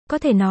có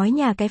thể nói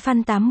nhà cái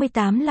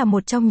fun88 là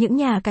một trong những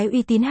nhà cái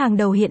uy tín hàng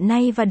đầu hiện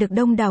nay và được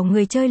đông đảo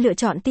người chơi lựa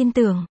chọn tin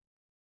tưởng.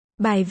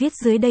 Bài viết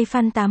dưới đây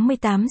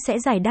fun88 sẽ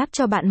giải đáp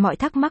cho bạn mọi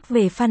thắc mắc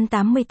về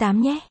fun88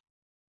 nhé.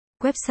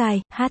 Website: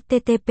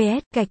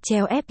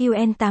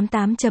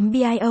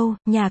 https://fun88.bio.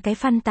 Nhà cái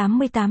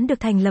fun88 được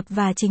thành lập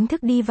và chính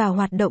thức đi vào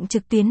hoạt động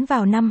trực tuyến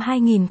vào năm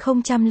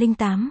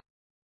 2008.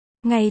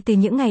 Ngay từ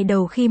những ngày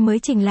đầu khi mới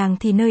trình làng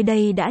thì nơi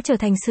đây đã trở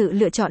thành sự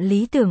lựa chọn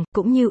lý tưởng,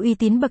 cũng như uy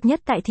tín bậc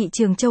nhất tại thị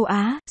trường châu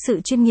Á.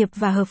 Sự chuyên nghiệp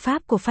và hợp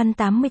pháp của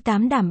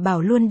fun88 đảm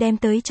bảo luôn đem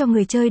tới cho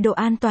người chơi độ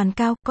an toàn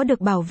cao, có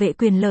được bảo vệ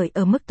quyền lợi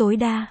ở mức tối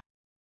đa.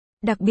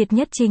 Đặc biệt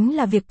nhất chính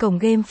là việc cổng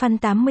game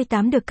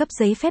fun88 được cấp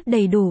giấy phép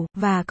đầy đủ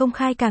và công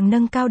khai càng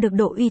nâng cao được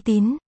độ uy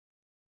tín.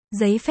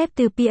 Giấy phép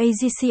từ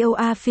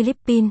PAGCOR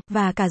Philippines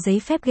và cả giấy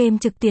phép game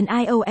trực tuyến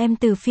IOM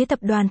từ phía tập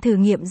đoàn thử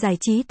nghiệm giải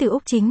trí từ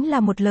Úc chính là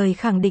một lời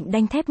khẳng định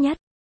đanh thép nhất.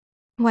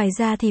 Ngoài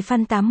ra thì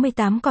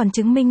fun88 còn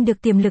chứng minh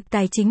được tiềm lực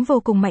tài chính vô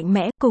cùng mạnh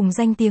mẽ, cùng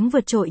danh tiếng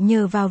vượt trội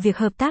nhờ vào việc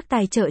hợp tác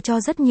tài trợ cho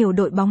rất nhiều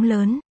đội bóng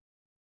lớn.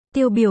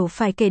 Tiêu biểu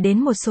phải kể đến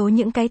một số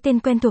những cái tên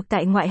quen thuộc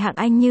tại ngoại hạng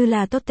Anh như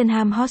là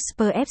Tottenham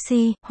Hotspur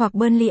FC, hoặc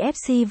Burnley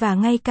FC và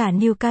ngay cả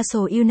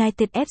Newcastle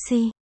United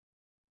FC.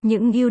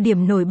 Những ưu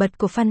điểm nổi bật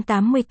của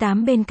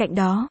fun88 bên cạnh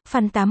đó,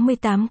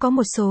 fun88 có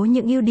một số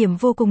những ưu điểm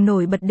vô cùng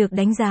nổi bật được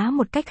đánh giá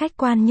một cách khách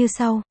quan như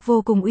sau: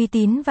 vô cùng uy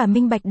tín và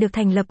minh bạch, được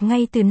thành lập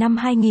ngay từ năm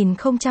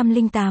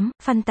 2008,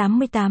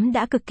 fun88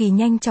 đã cực kỳ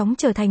nhanh chóng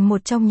trở thành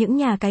một trong những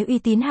nhà cái uy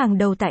tín hàng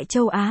đầu tại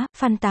châu Á.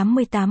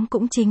 Fun88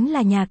 cũng chính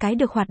là nhà cái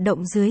được hoạt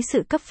động dưới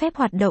sự cấp phép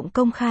hoạt động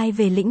công khai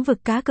về lĩnh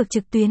vực cá cược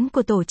trực tuyến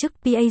của tổ chức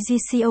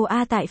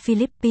PAGCOR tại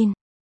Philippines.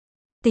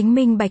 Tính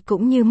minh bạch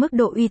cũng như mức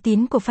độ uy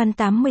tín của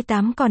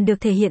fun88 còn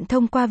được thể hiện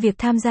thông qua việc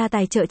tham gia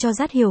tài trợ cho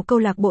rất nhiều câu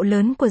lạc bộ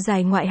lớn của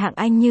giải ngoại hạng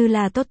Anh như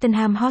là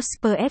Tottenham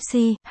Hotspur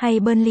FC, hay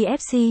Burnley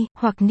FC,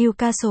 hoặc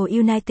Newcastle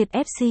United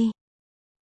FC.